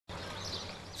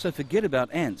So forget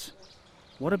about ants.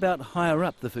 What about higher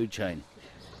up the food chain?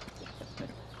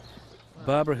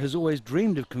 Barbara has always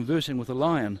dreamed of conversing with a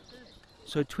lion,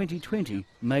 so 2020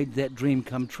 made that dream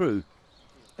come true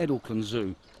at Auckland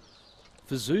Zoo.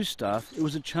 For zoo staff, it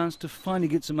was a chance to finally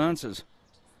get some answers,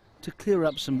 to clear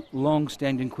up some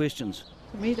long-standing questions.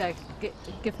 For me, they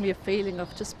give me a feeling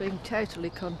of just being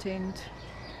totally content,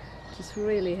 just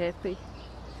really happy.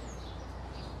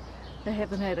 They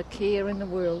haven't had a care in the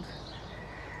world.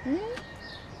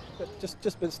 But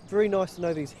it's very nice to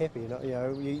know that he's happy.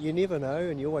 You never know,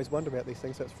 and you always wonder about these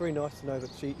things. So it's very nice to know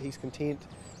that he's content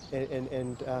and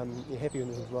you're happy in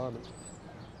his environment.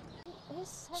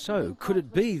 So, could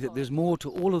it be that there's more to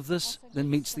all of this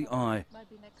than meets the eye?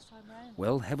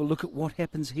 Well, have a look at what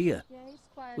happens here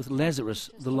with Lazarus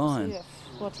the lion.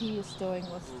 What he is doing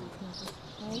was...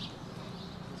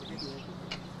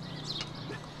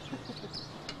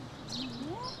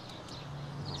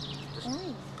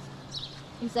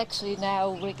 He's actually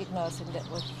now recognising that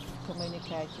we're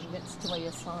communicating. That's to me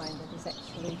a sign that he's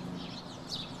actually...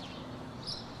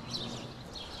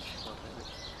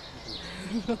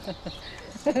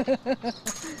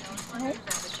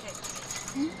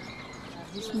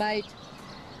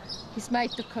 He's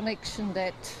made the connection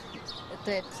that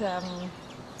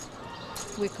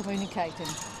we're communicating,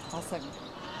 I think.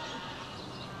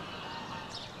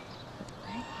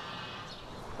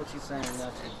 What's he saying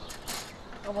now?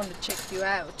 I want to check you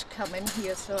out. Come in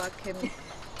here so I can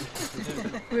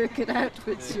work it out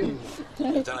with you.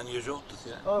 Is that unusual?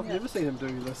 I've never seen him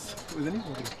do this with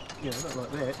anybody. Not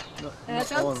like that.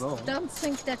 Not on and on. Don't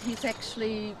think that he's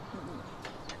actually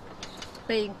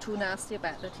being too nasty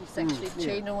about it. He's actually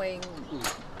genuine,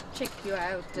 check you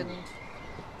out and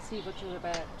see what you're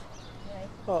about.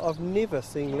 Oh, I've never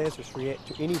seen Lazarus react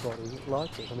to anybody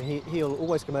like it. I mean, he'll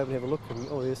always come over and have a look, and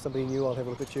there's somebody new, I'll have a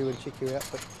look at you and check you out.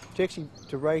 But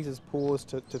to raise his paws,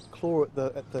 to claw at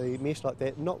the mesh like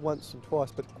that, not once and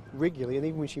twice, but regularly, and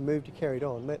even when she moved, he carried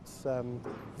on. That's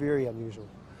very unusual.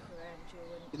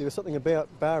 There was something about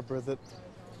Barbara that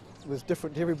was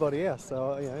different to everybody else.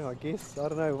 So I guess I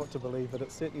don't know what to believe, but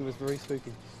it certainly was very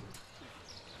spooky.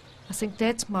 I think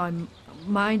that's my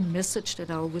main message that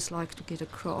I always like to get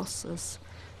across, is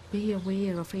be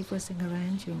aware of everything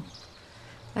around you.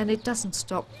 And it doesn't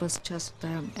stop with just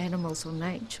animals or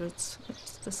nature, it's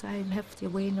the same, have the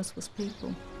awareness with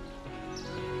people.